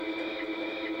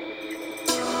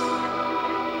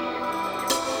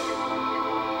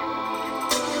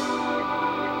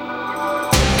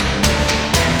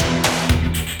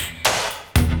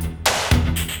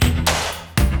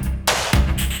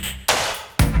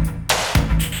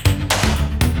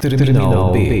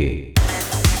Terminal B.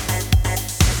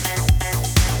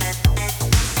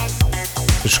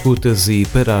 Escutas e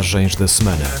paragens da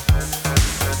semana.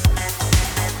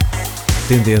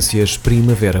 Tendências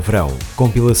Primavera-Verão.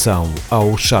 Compilação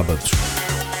aos sábados.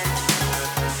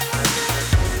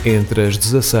 Entre as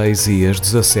 16 e as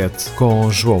 17 com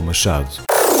João Machado.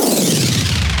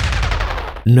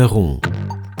 Na RUM.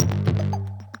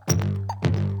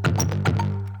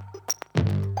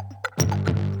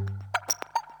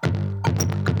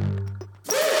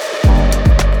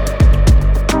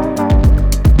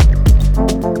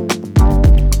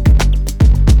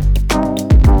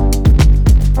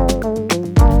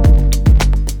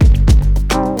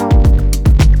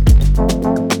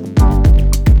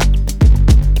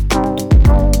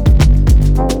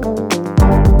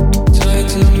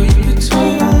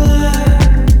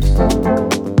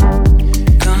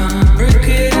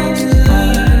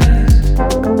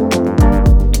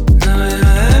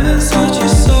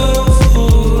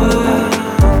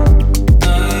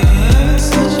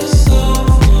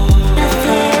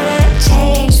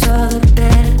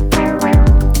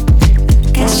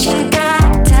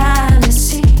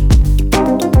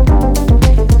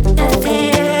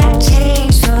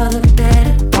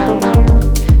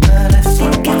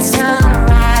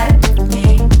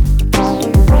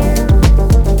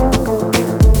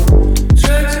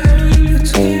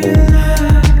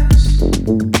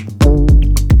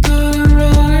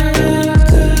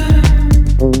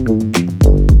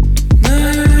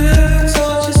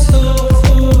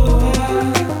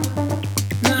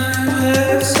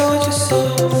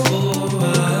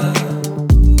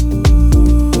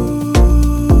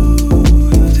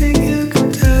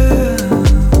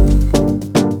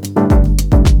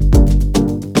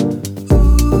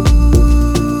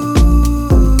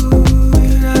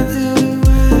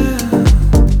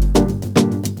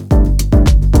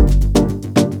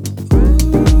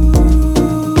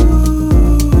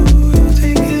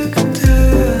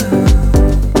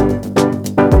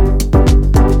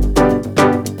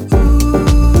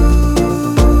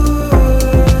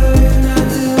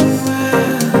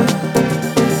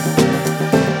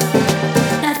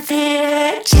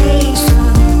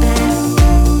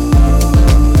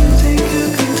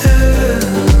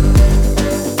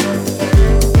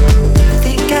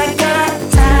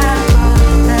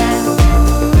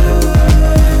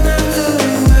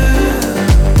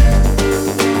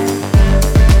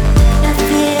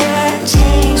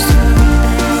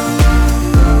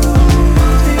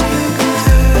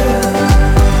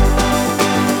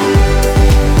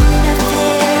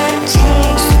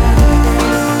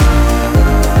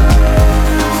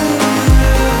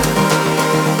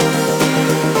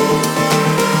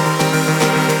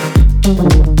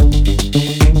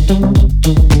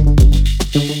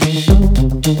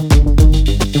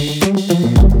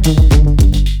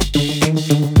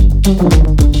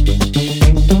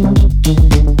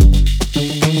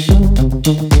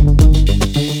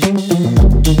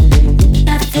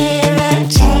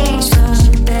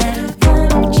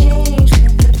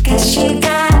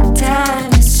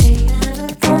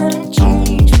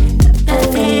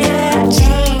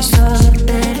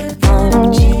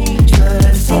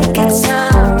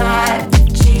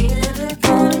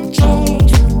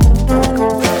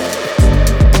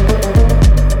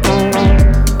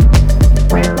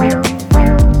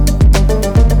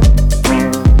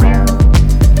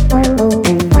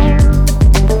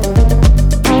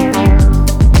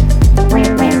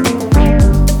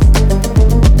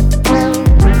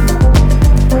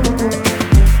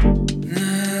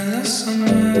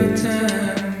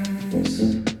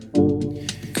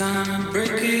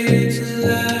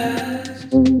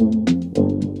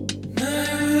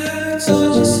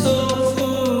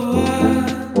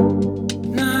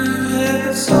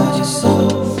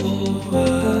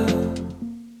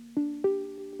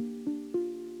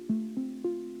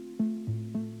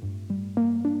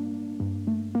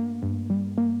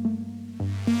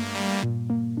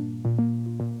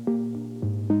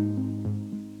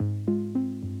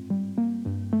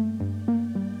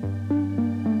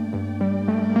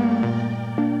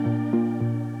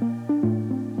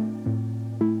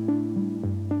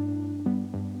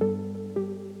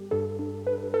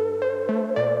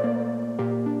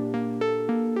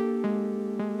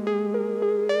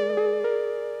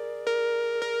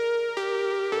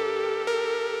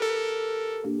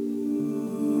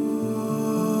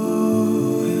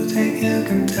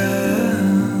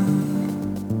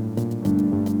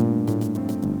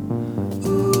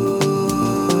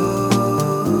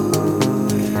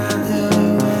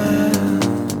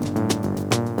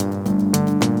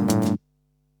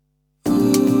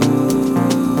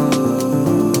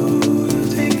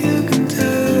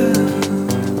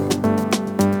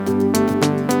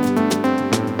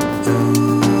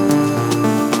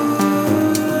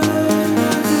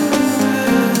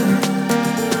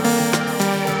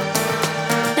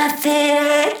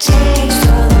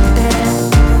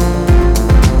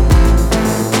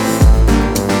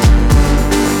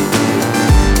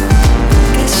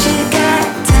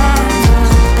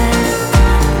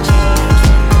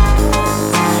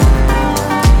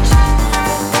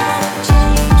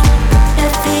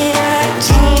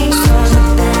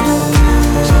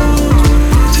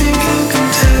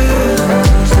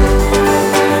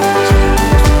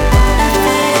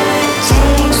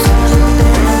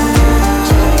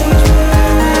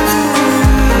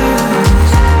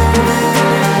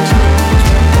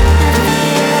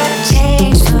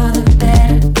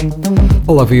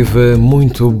 Olá viva,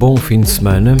 muito bom fim de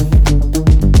semana.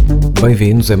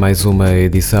 Bem-vindos a mais uma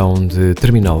edição de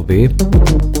Terminal B.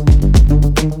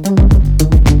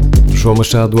 João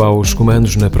Machado aos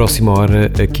comandos na próxima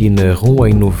hora aqui na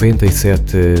Runway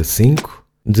 97.5.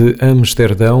 De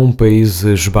Amsterdão,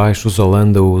 Países Baixos,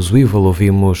 Holanda, o Zwivel,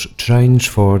 ouvimos Change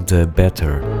for the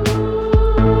Better.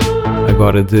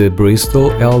 Agora de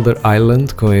Bristol, Elder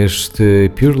Island com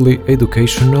este Purely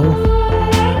Educational.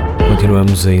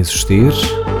 Continuamos a insistir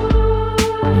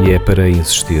e é para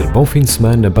insistir. Bom fim de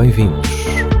semana, bem-vindos.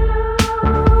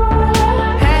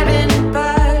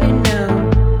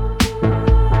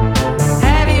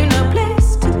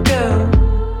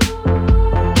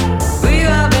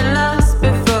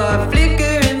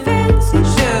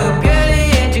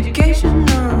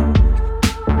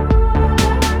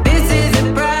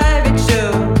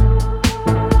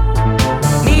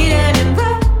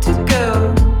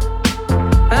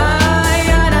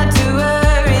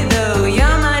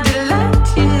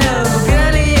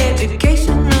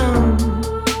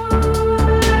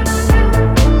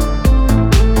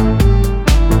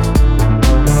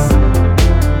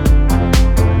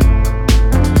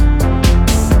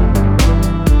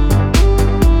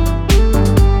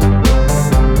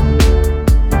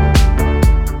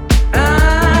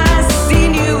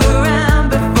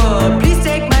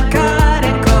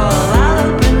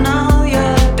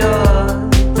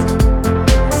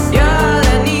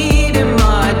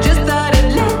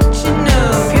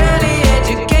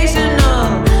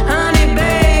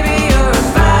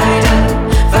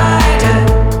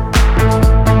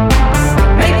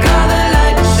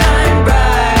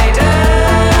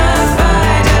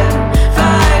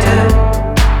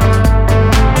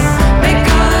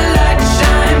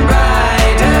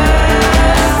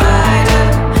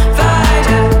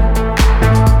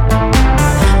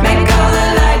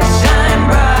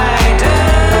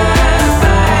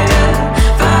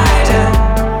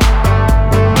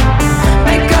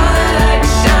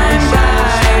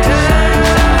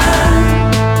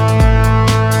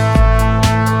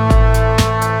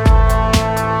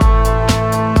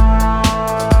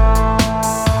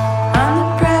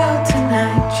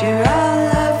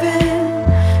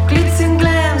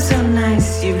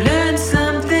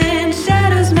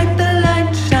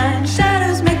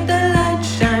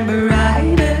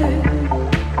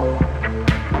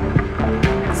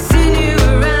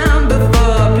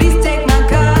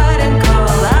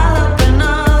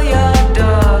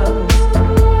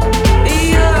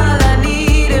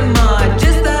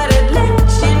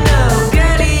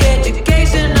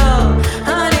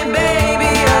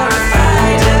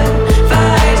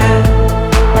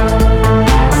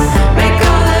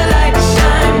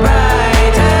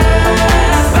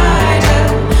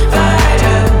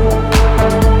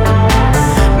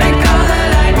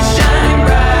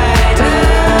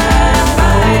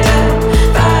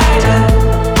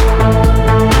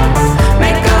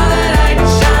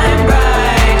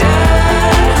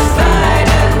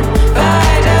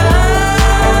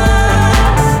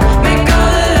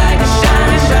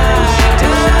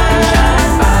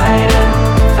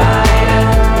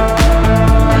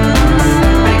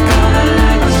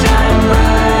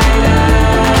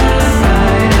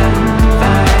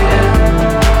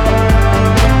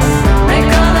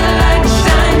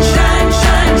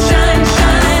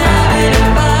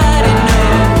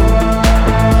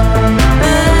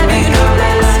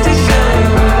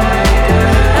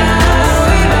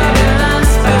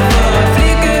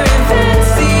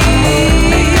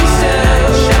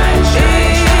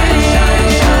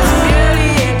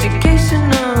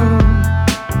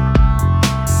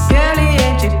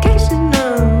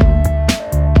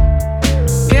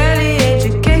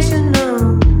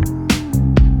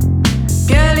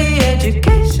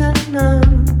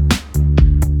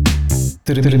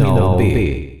 Terminal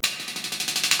B.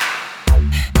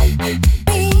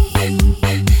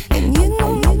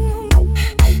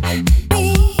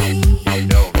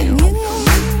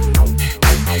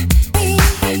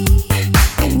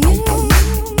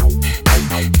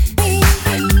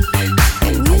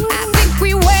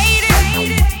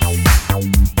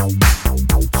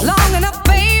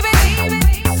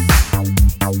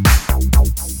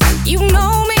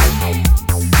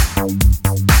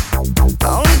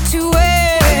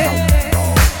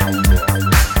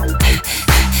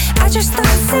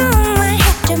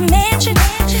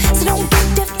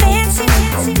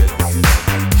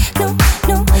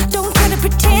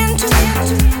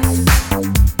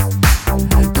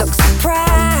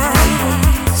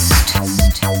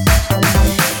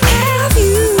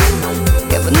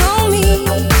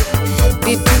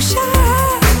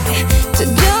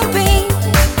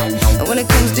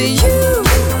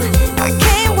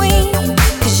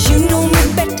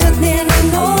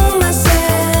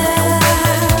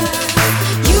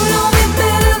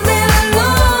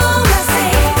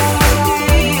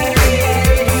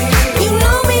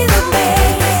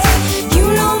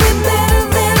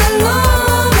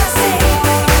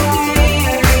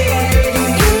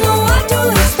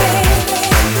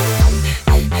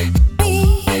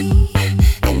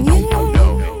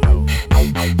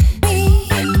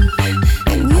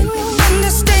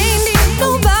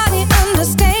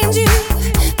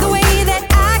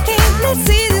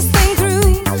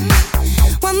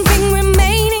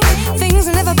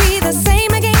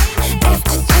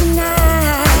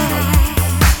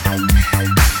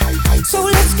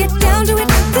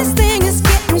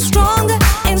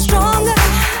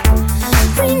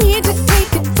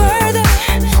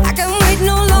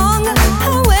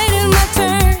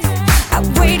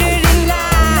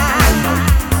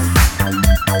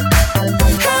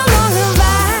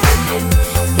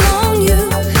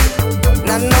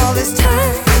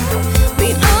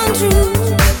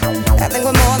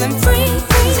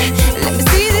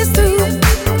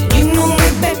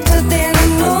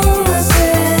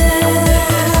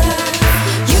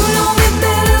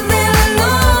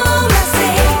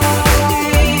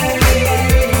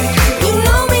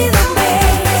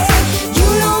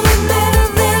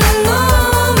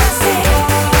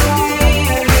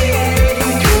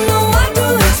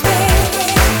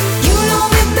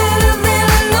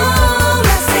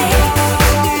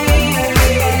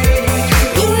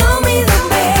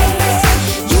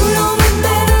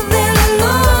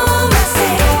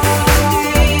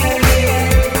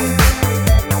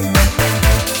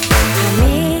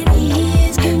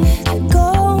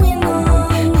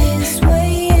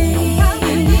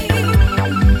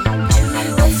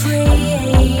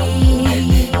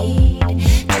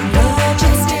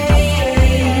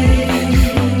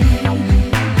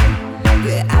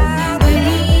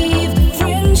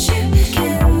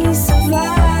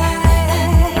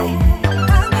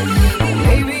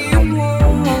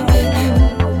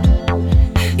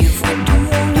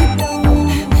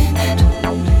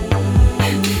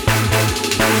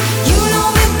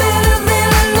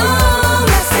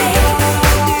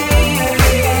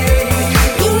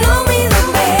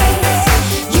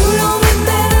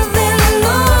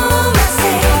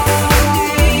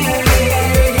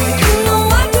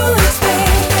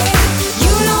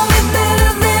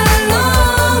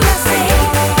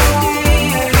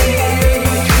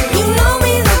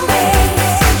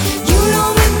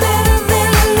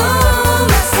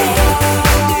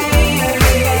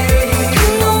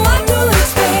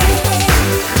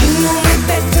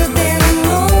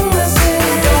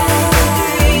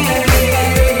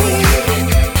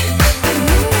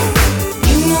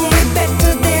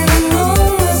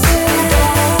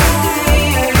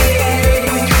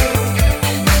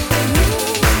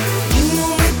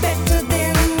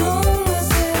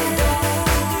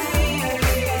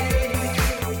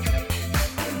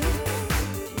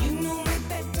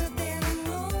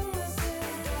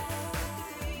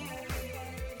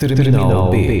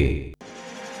 Terminal B.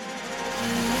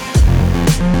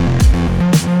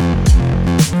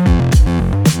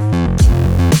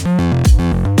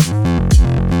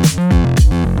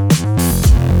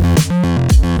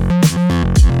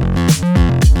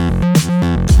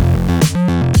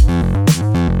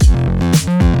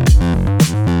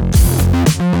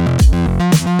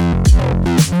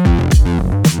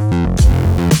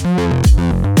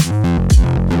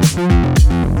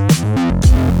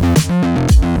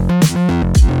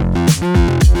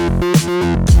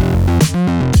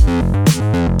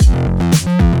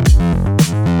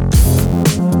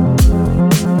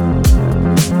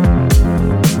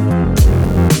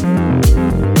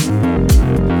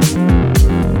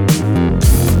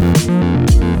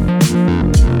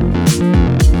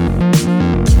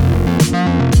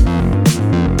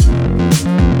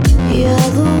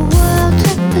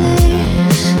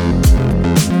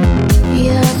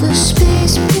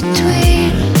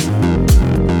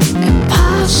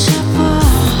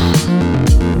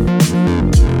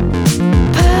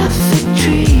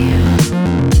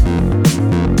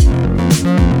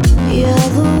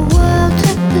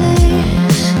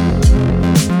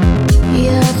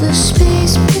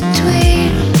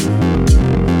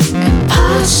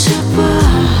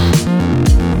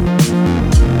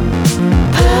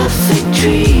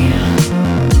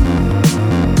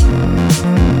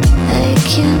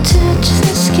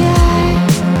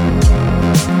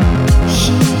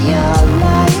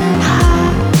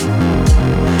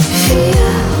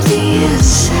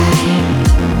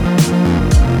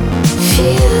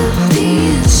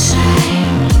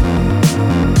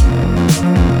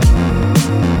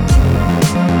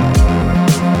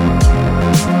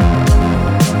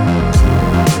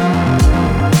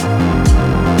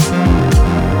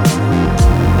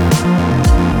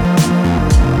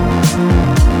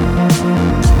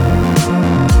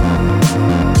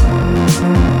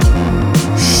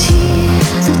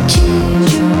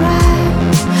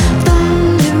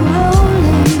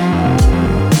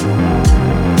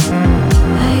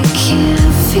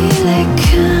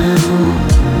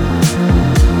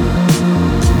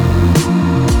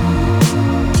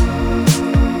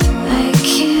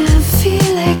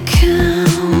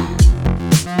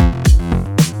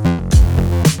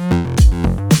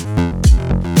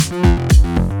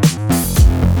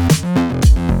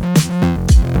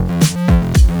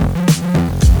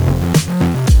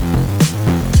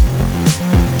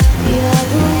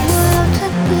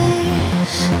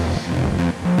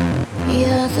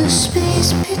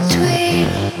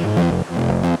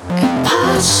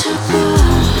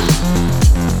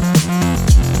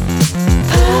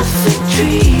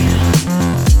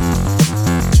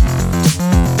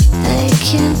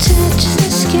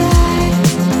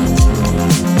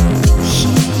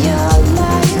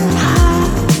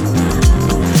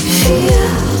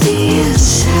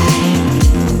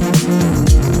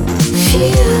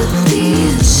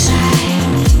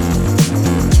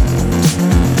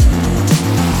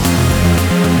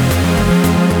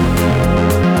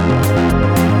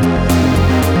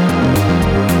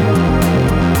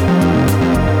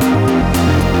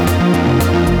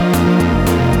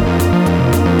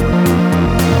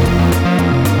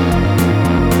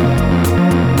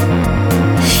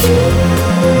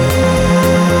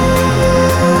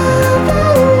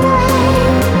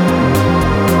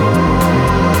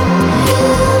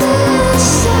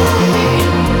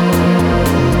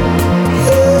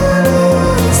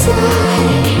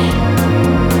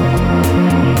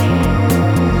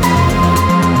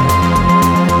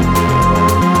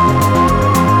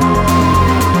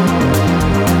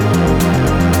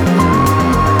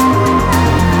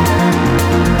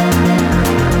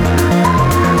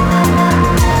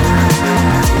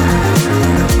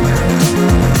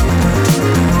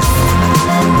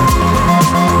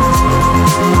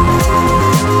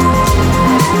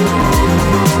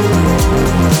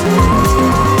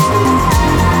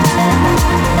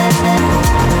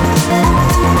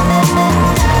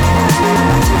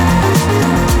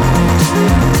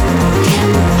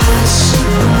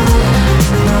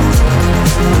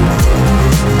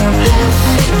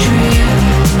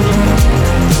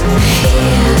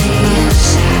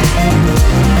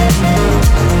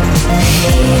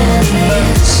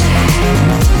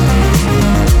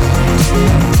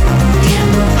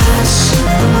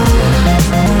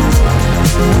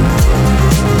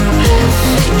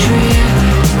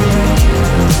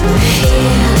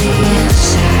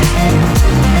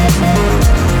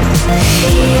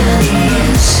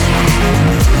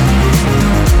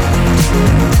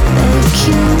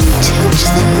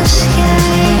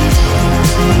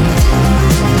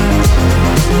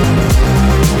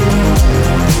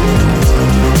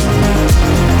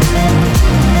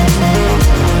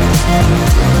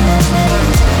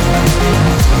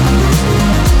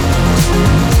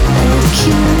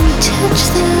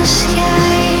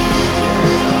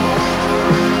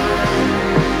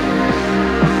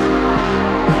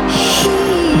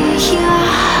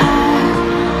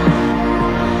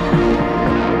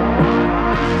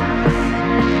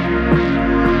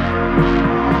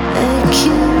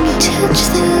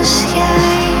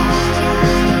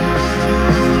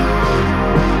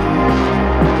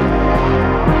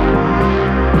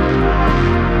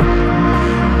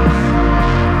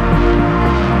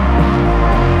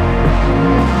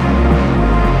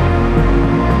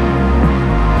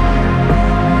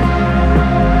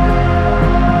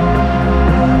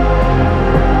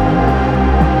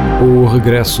 O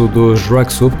regresso dos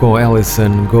Ruxup com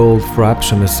Alison Goldfrapp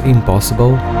chama-se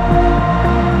Impossible.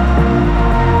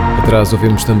 Atrás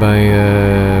ouvimos também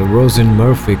a Roisin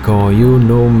Murphy com You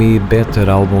Know Me Better,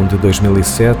 álbum de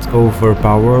 2007,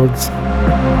 Overpowered.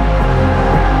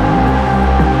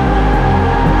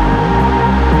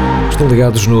 Estão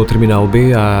ligados no Terminal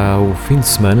B ao fim de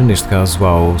semana, neste caso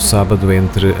ao sábado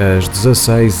entre as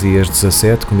 16 e as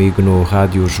 17, comigo no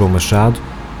Rádio João Machado.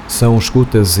 São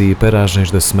escutas e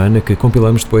paragens da semana que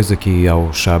compilamos depois aqui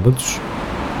aos sábados,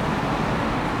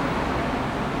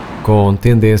 com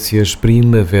tendências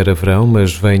primavera-verão,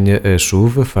 mas venha a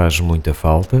chuva, faz muita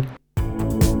falta.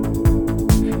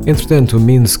 Entretanto,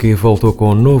 Minsky voltou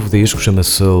com um novo disco,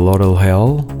 chama-se Laurel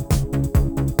Hell.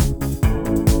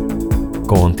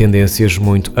 com tendências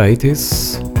muito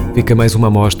 80s. Fica mais uma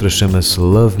amostra, chama-se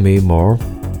Love Me More.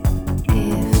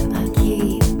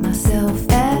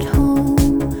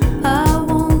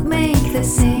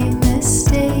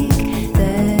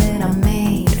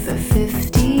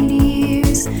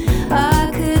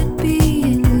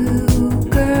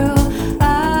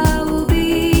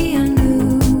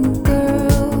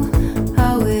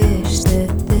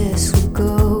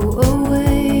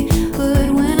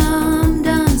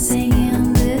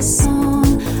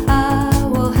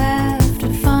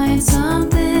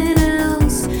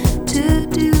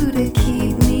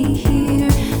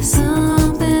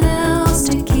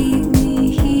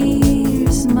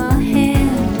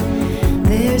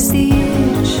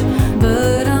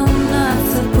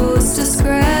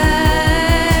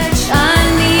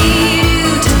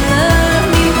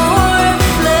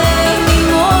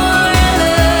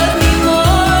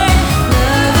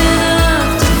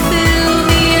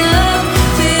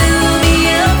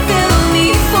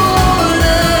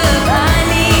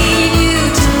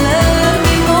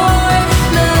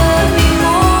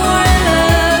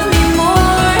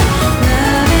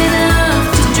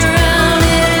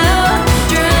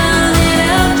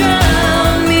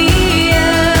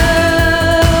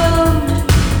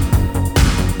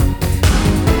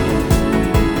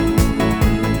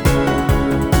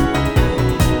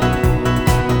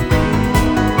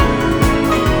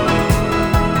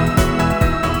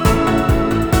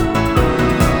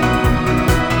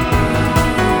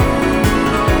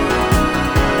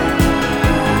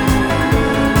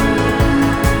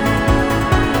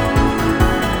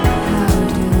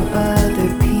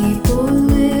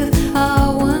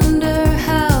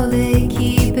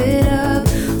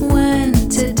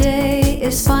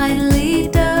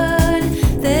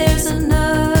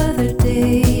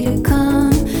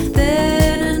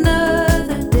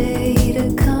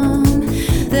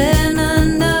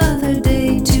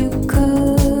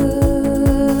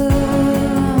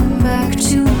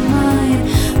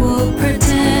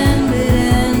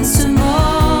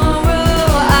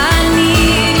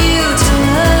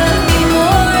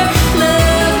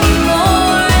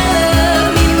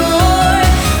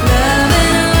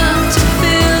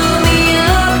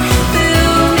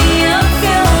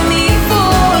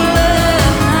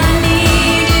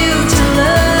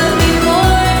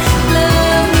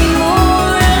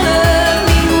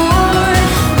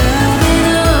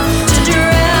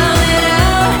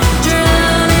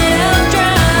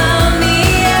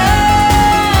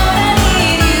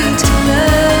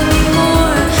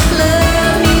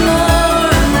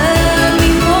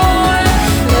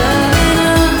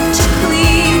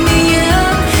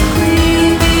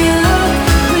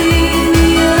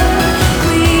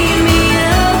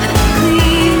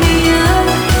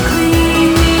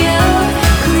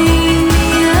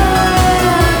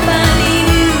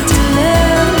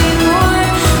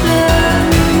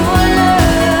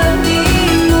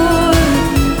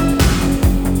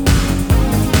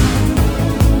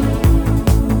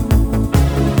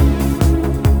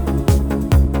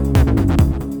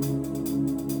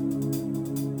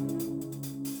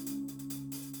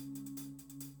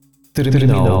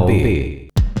 Terminal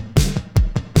B.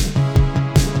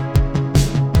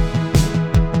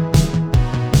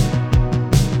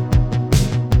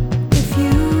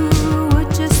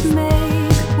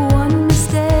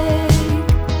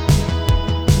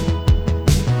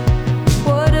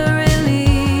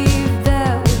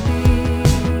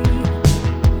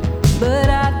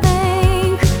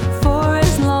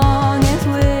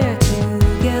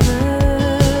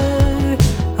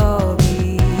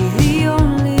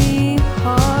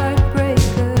 Break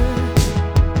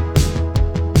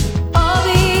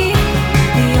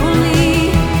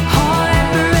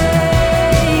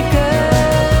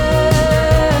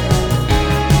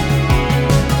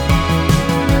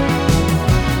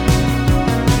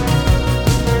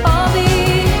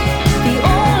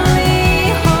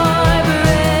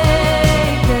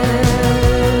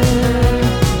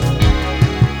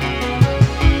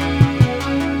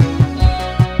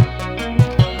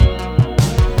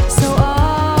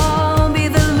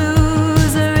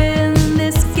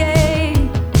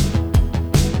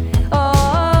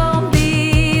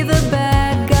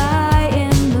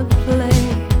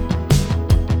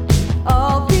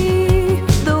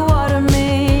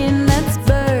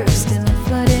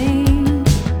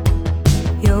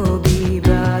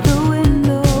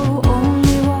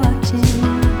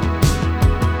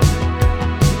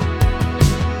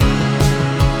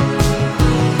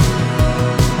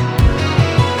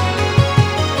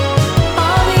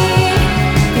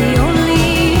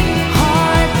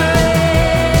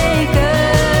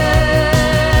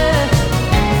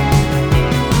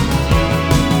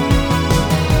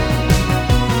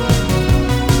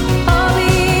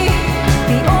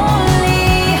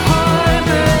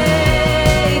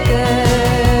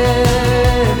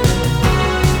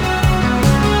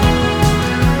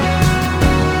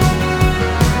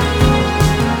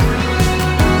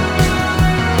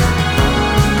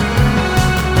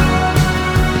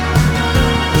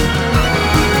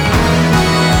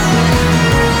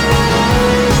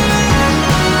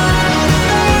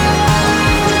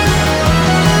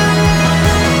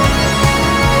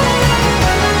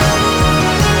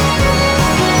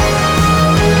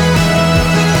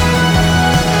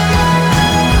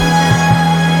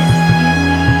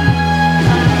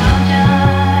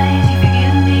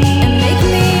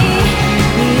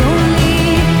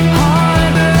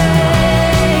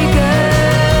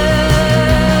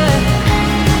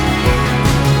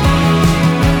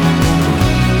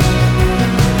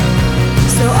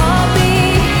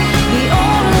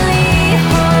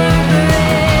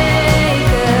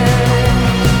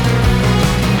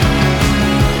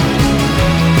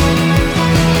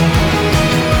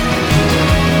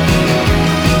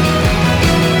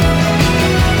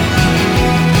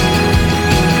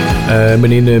A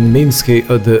menina Minsky,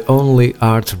 The Only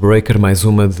Heartbreaker, mais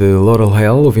uma de Laurel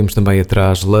Hell. Ouvimos também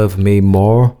atrás Love Me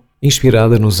More,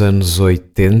 inspirada nos anos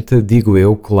 80, digo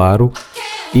eu, claro,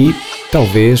 e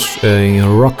talvez em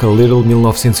Rock a Little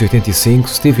 1985,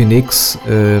 Stevie Nicks.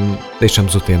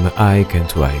 Deixamos o tema I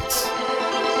Can't Wait.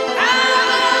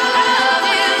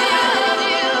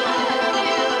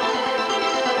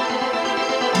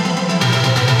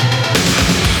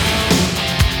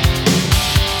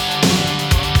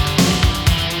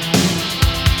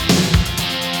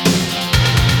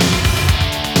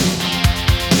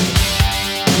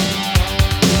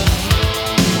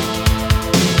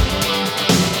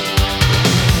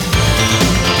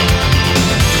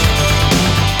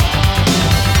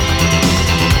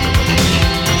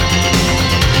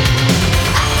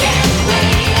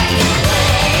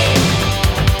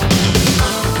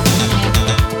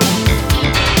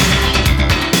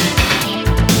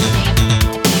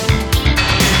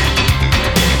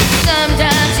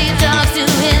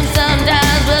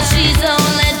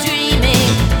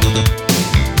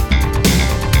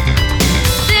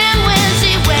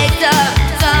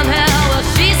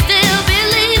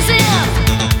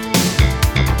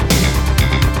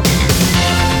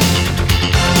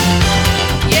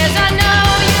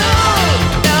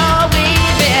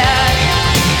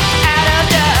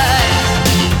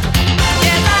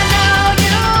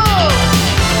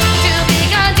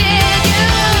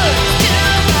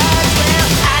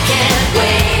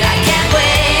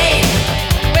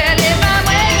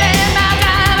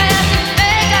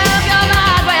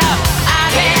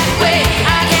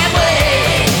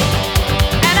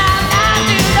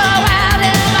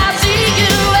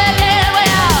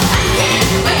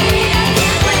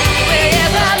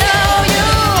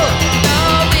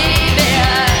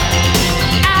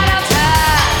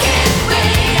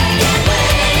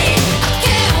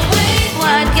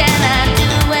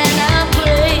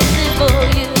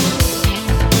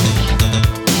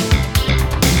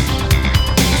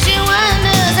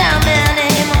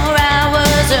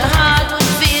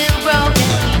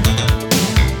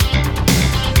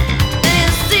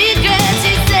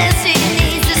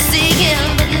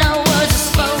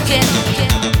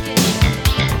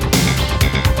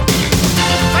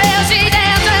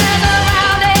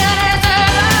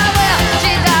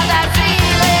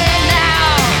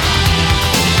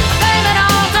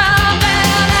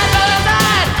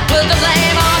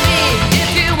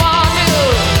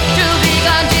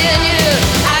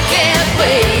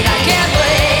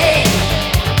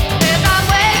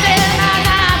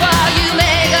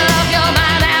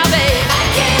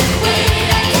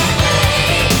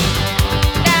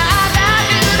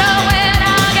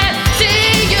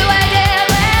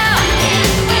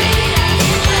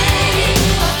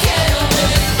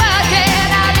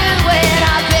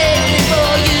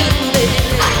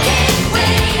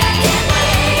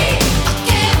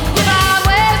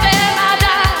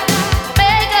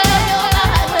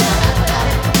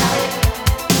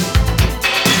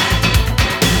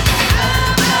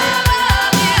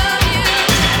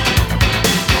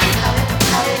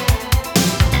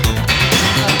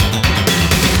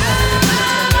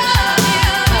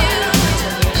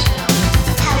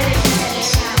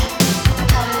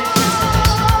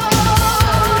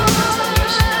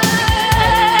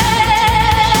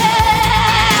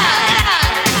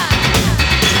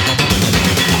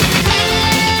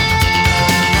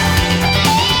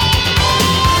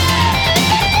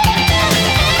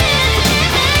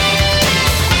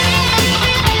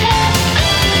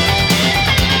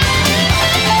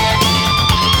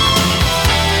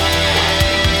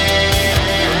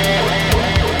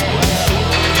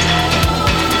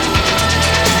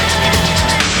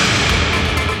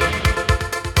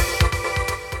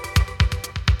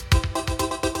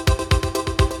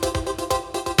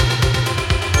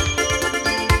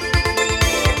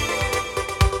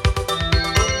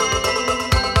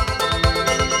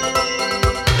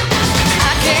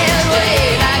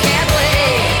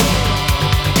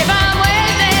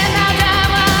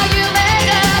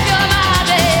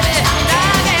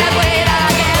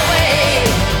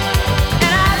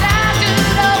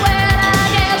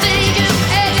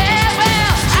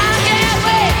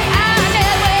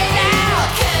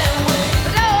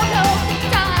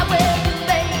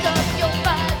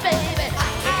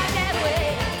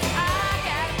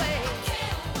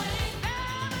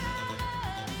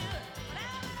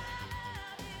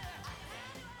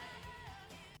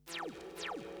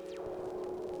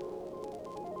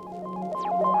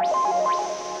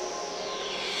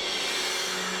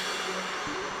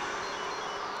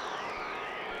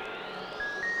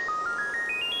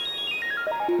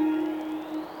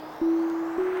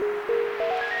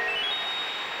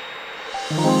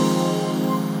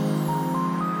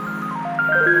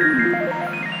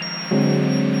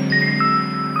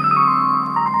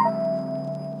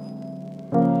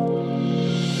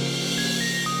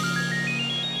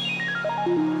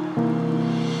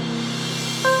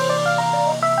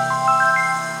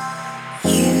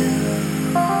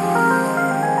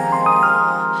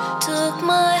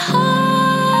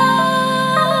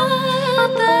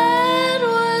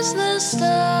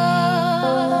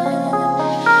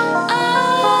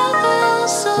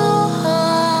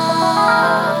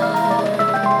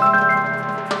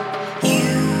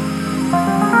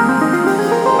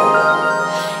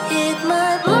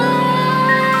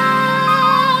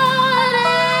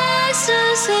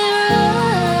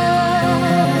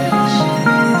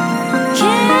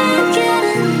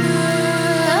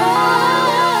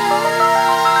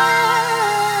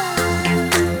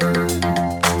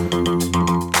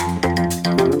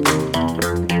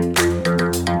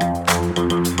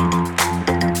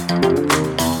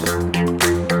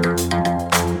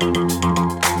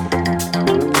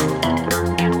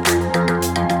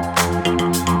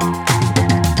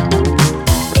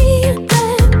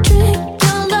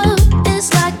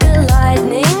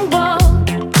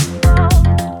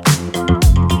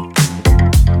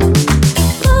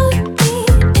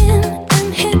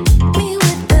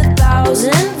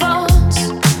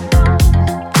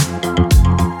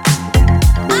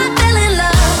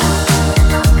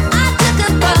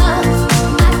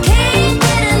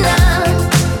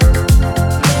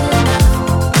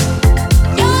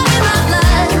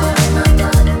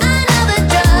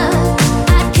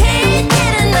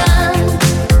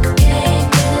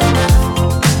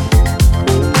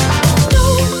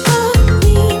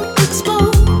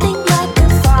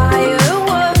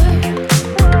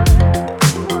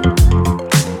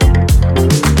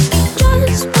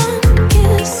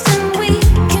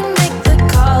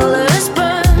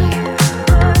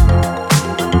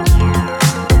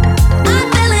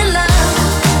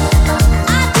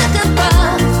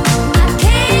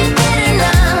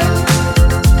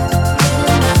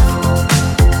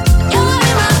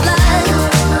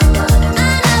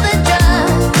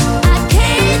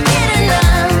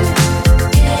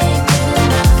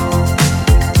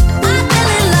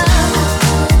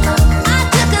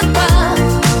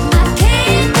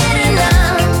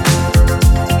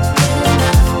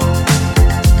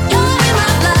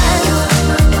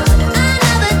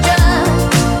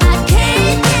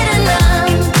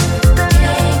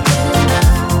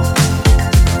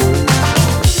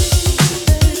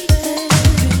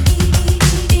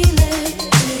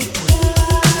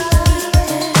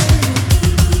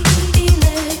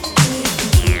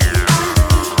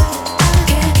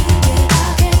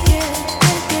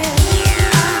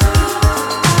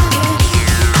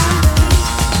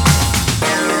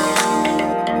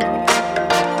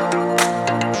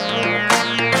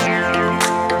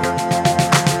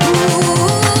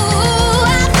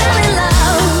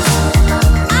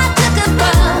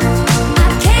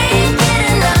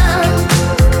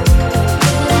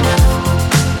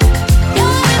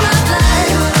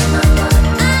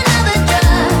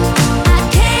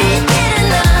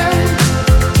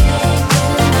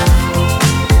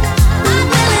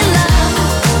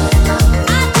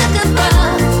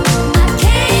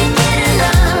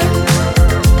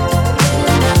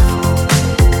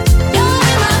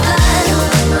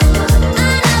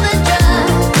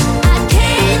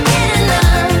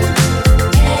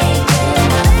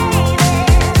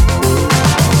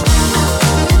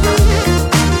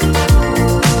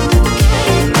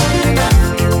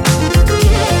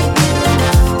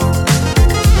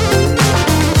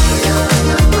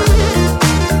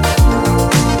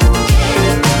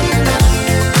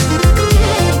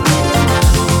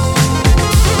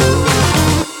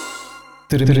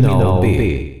 Terminal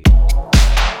B.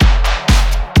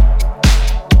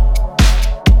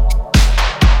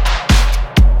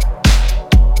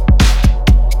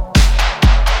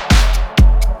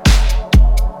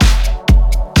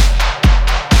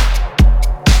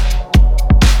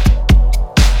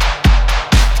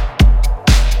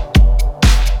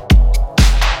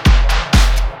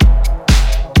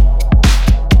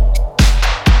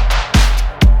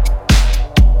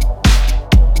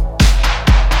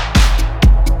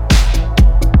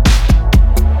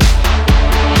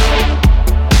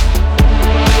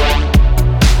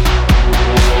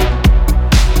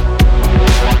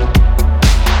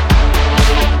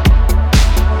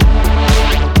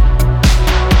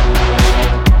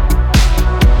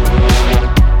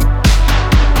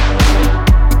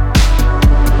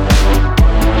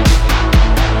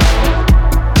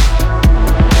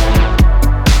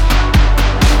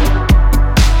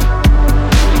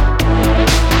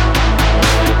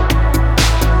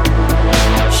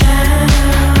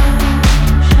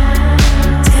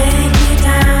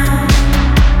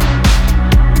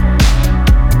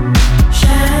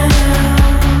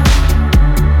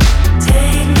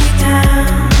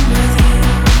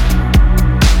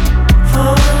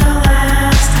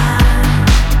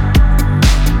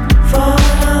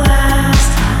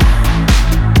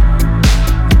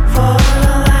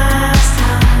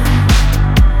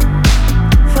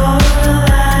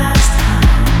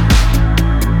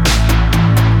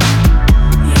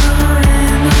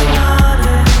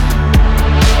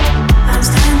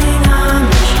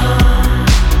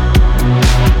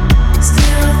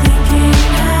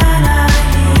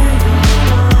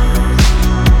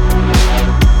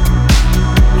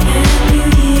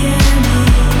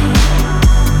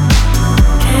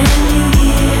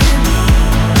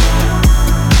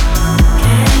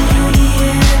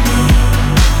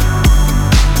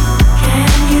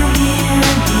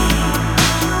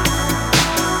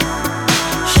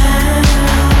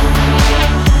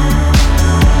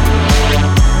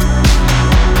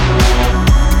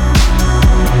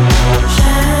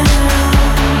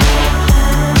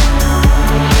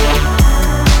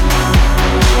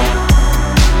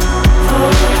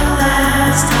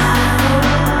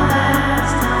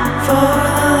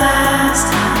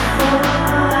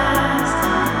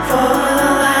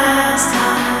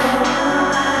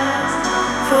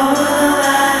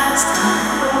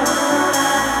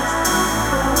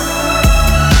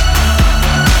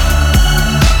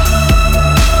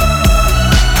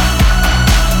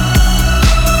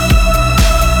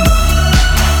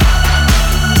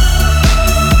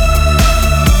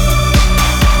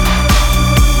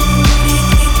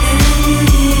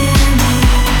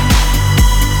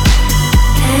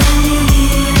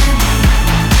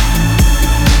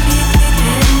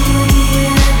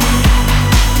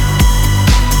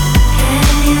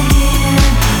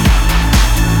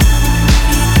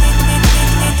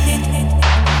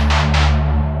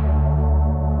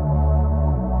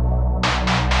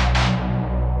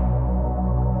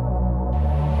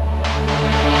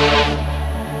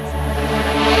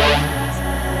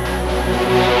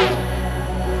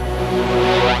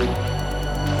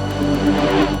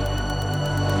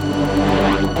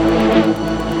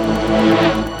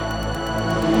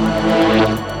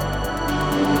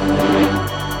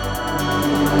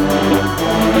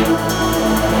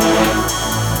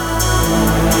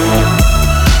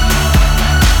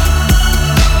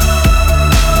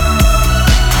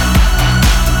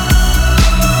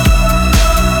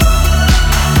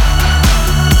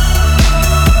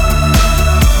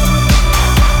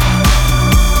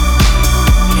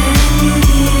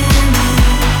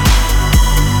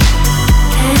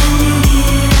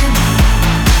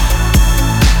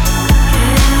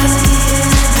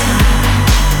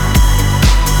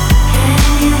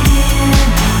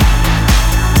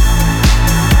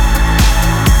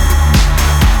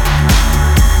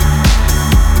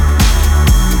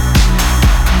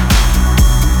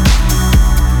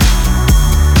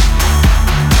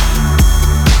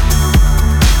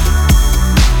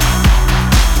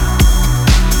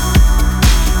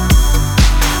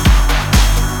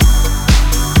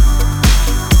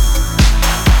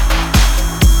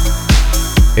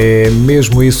 É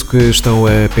mesmo isso que estão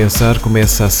a pensar,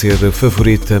 começa a ser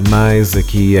favorita mais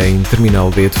aqui em Terminal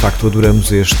B. De facto,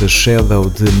 adoramos este Shadow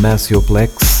de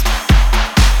Massioplex.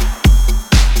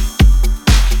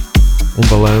 Um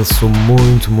balanço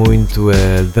muito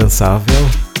dançável.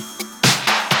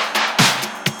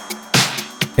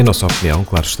 Em nossa opinião,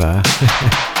 claro está.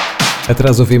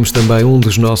 Atrás ouvimos também um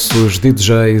dos nossos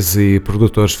DJs e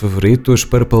produtores favoritos,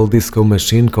 Purple Disco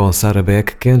Machine com Sarah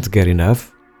Beck, Can't Get Enough.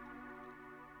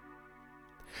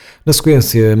 Na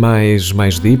sequência,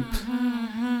 mais deep,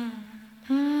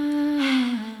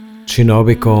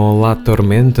 Shinobi com La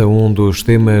Tormenta, um dos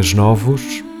temas novos,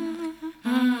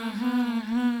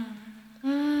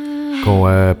 com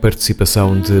a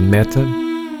participação de Meta.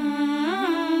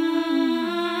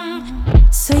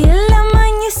 Soy el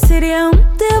amanecer y aún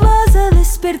te vas a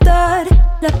despertar.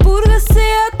 La purga se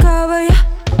acaba, ya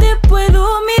te puedo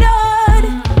mirar.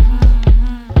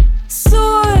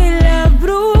 Soy la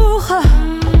bruja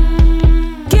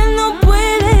que no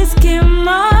puedes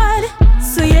quemar.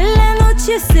 Soy el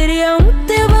anochecer y aún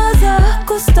te vas a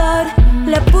acostar.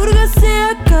 La purga se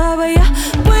acaba, ya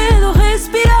puedo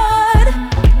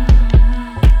respirar.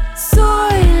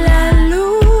 Soy la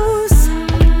luz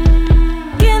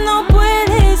que no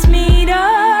puedes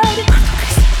mirar.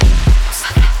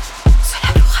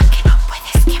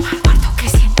 Cuarto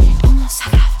creciente, humo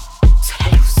sagrado. Soy la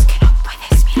luz que no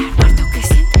puedes mirar. Cuarto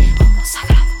creciente, humo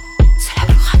sagrado. Soy la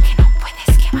bruja que no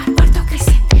puedes quemar. Cuarto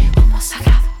creciente, humo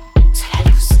sagrado. Soy la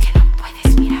luz que no puedes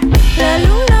mirar. La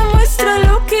luna muestra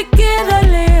lo que queda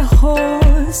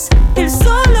lejos. El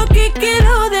sol lo que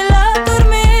quedó de la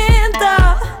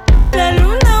tormenta. La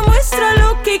luna muestra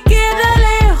lo que queda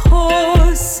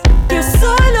lejos. Yo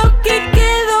soy lo que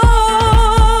quedó.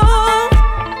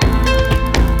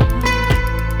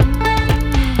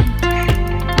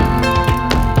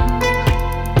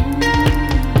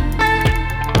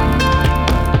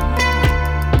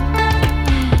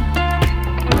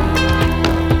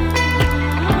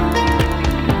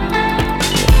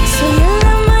 Soy el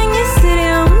amanecer y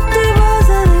aún te vas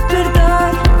a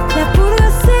despertar. La purga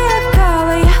se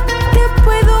acaba, ya te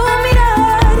puedo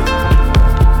mirar.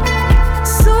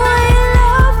 Soy la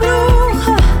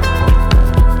bruja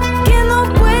que no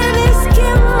puedes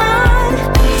quemar.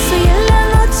 Soy el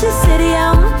anochecer y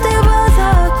aún te vas a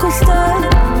acostar.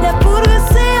 La purga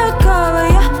se acaba,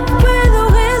 ya puedo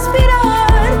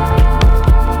respirar.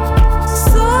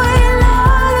 Soy la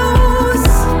luz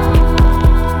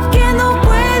que no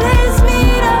puedes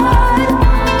mirar.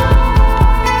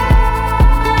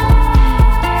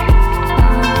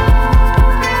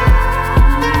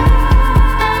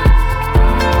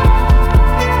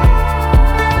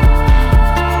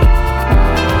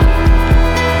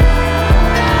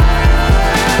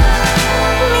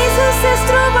 Mis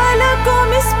ancestros bailan con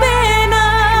mis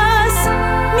penas.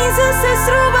 Mis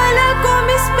ancestros bailan con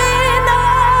mis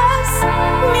penas.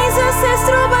 Mis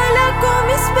ancestros bailan con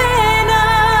mis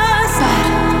penas.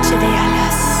 Parche de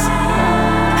alas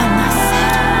a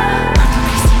nacer. Cuarto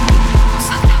creciente, humo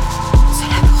sagrado. Soy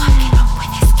la bruja que no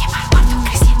puedes quemar. Cuarto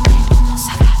creciente, humo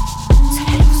sagrado. Soy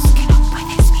la luz que no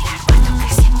puedes mirar. Cuarto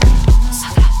creciente, humo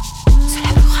sagrado. Soy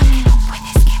la bruja que no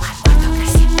puedes quemar. Cuarto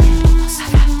creciente, humo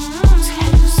sagrado. Soy la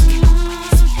luz que no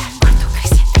puedes mirar. Cuarto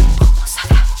creciente, humo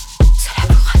sagrado. Soy la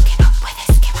bruja que no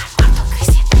puedes quemar. Cuarto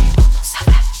creciente, humo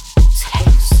sagrado. Soy la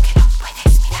luz que no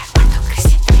puedes mirar. Cuarto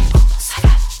creciente, humo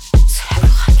sagrado. Soy la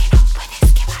bruja que no puedes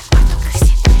quemar. Cuarto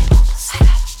creciente, humo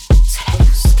sagrado. Soy la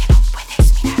luz que no puedes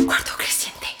mirar. Cuarto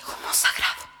creciente, humo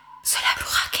sagrado. Soy la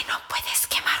bruja que no puedes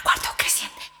quemar. Cuarto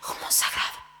creciente, humo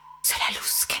sagrado. Soy la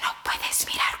luz que no puedes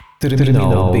mirar.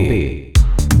 Terminal B.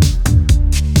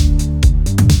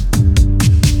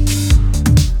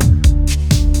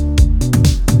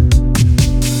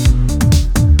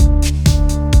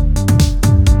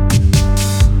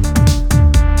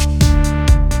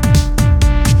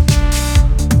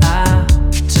 I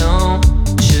don't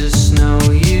just know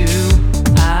you,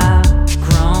 I've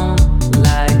grown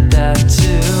like that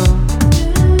too.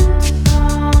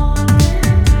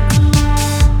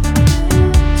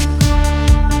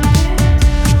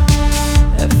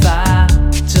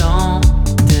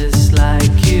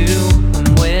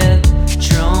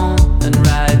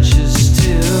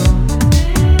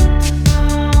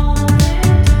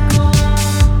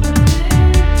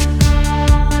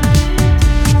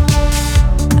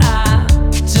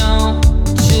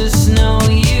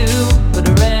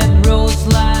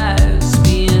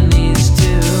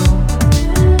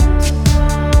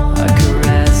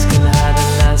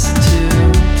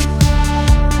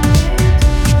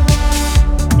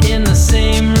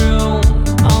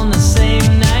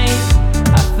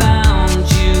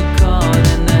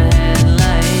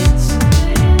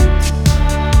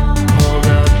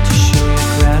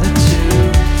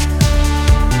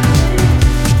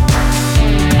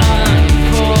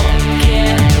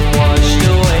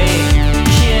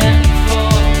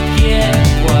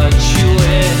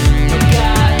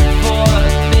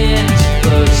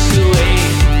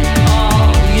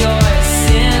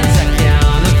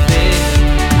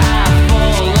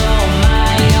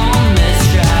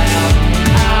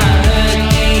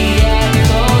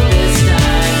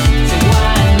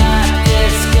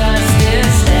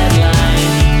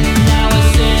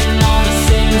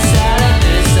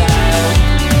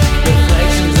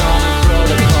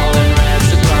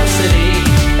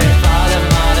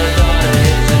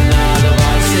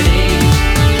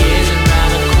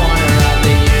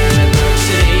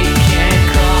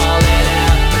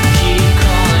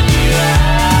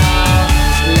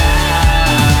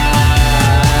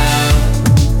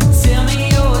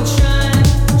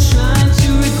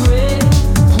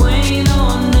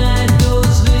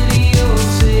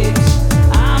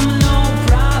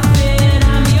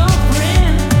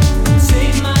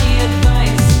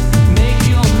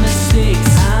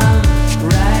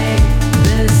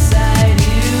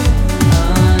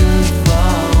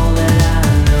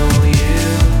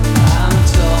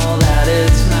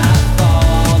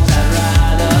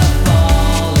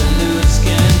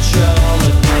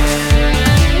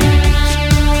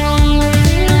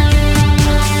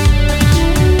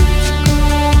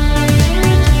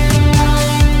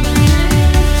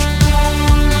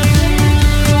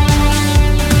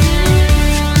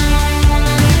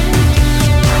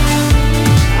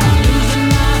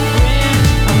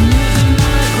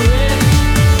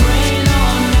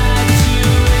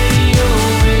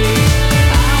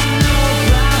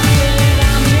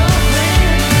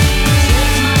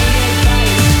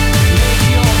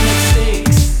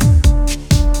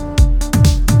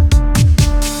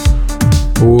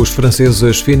 Os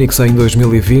franceses Phoenix em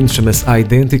 2020 chama-se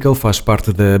Identical, faz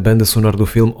parte da banda sonora do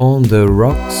filme On the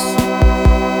Rocks.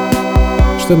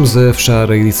 Estamos a fechar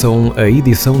a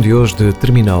edição de hoje de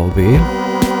Terminal B.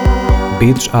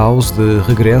 Beach House de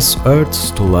regresso, Earths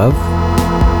to Love.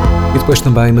 E depois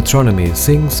também Metronomy,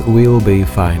 Things Will Be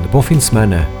Fine. Bom fim de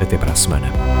semana, até para a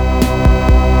semana.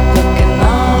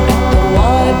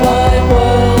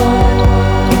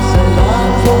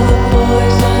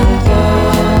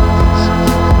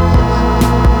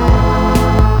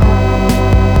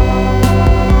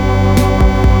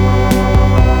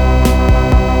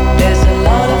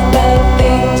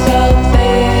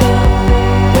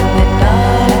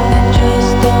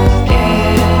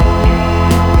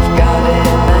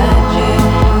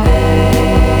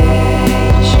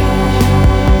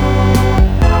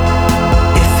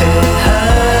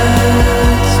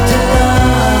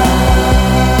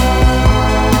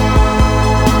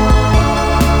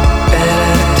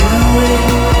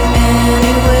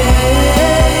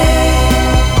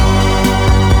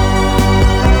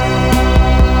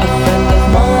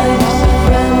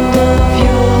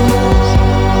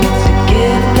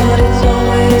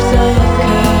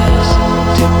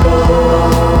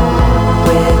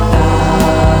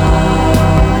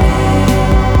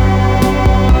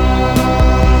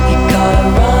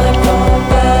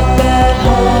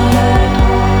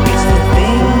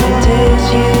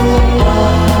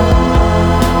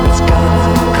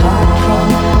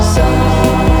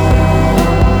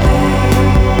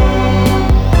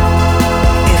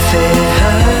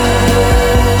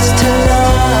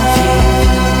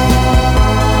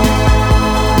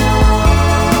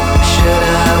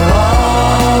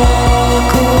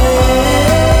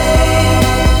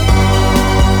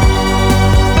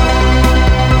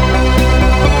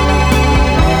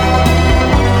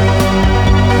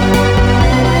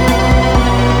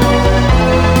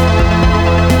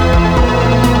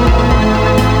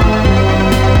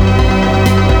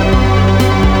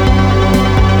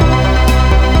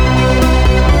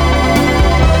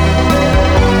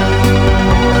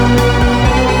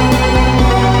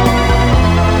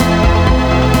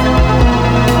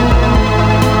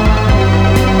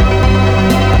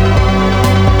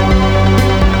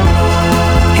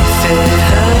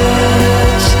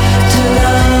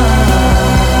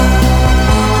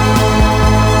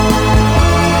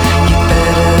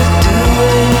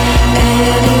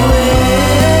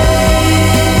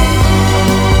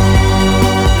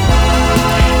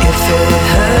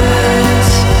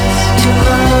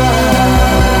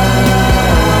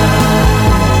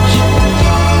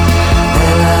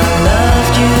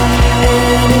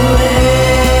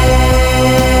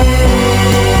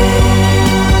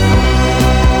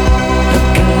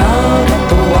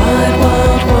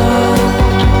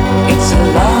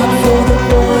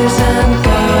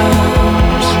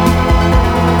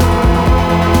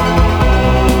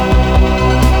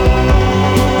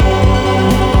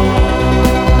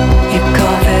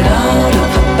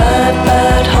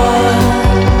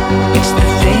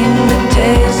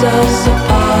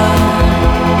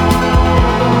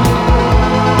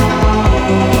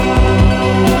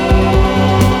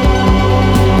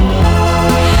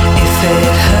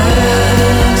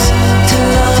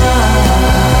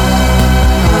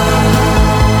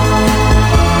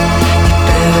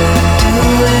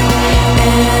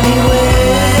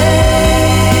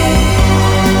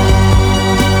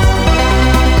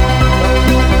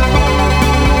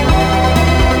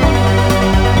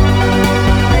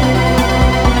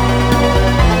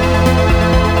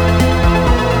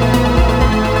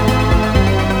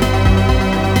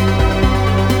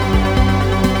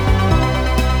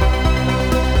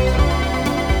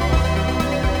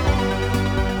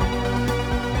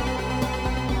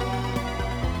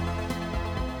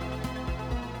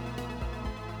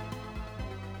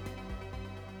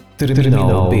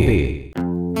 Terminal B.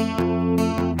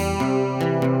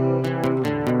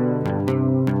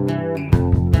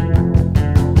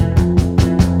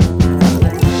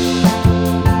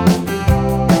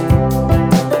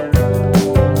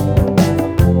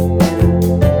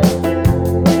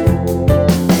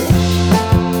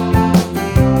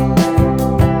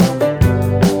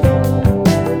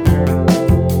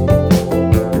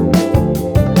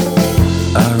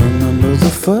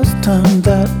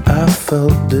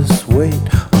 This weight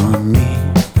on me.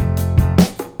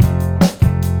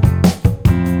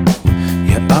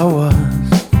 Yeah, I was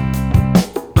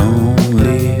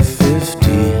only 15,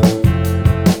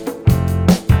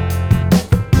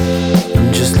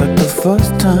 and just like the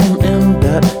first time in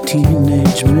that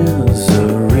teenage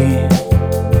misery.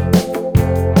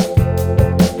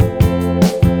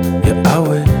 Yeah, I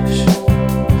wish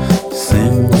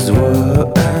things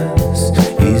were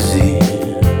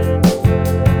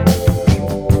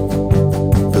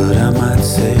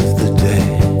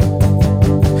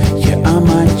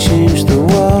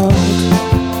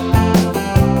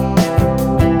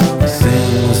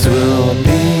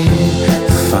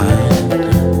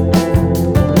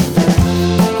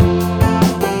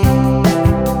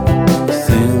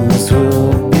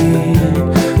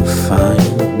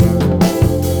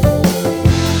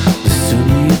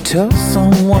tell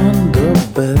someone, the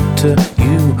better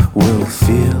you will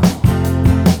feel.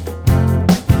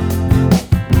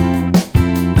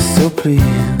 So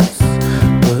please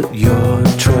put your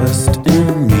trust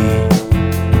in me.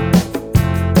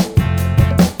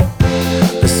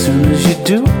 As soon as you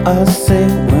do, I'll say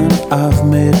when I've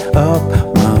made up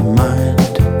my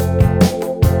mind.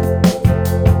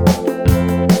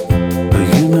 But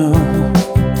you know,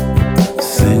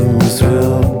 things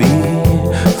will be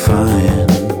fine.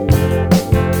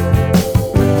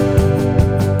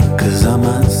 'Cause I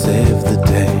might save the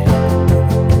day.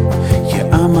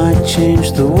 Yeah, I might change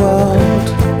the world.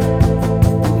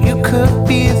 You could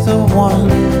be the one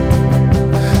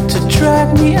to drag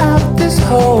me out this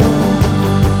hole.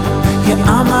 Yeah,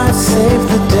 I might save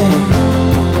the day.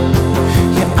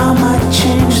 Yeah, I might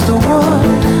change the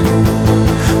world.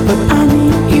 But I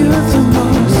need you the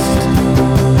most.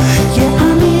 Yeah, I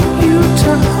need you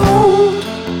to hold.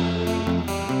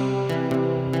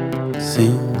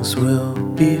 Things will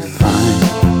be fine.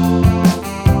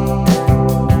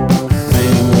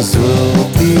 Things will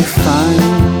be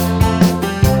fine.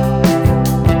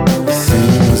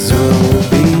 Things will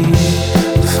be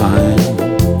fine.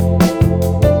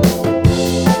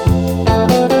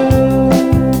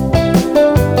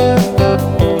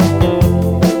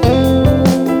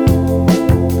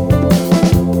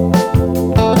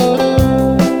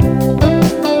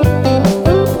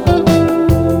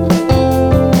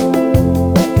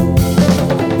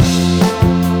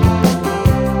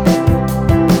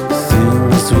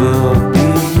 Things will be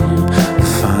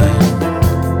fine.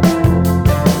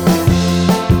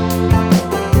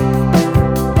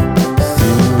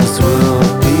 Things will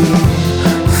be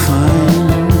fine.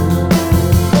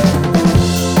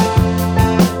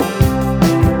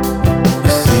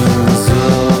 Things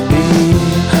will be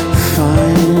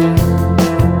fine.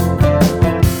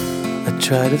 I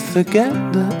try to forget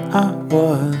that I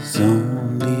was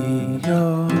only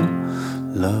yours.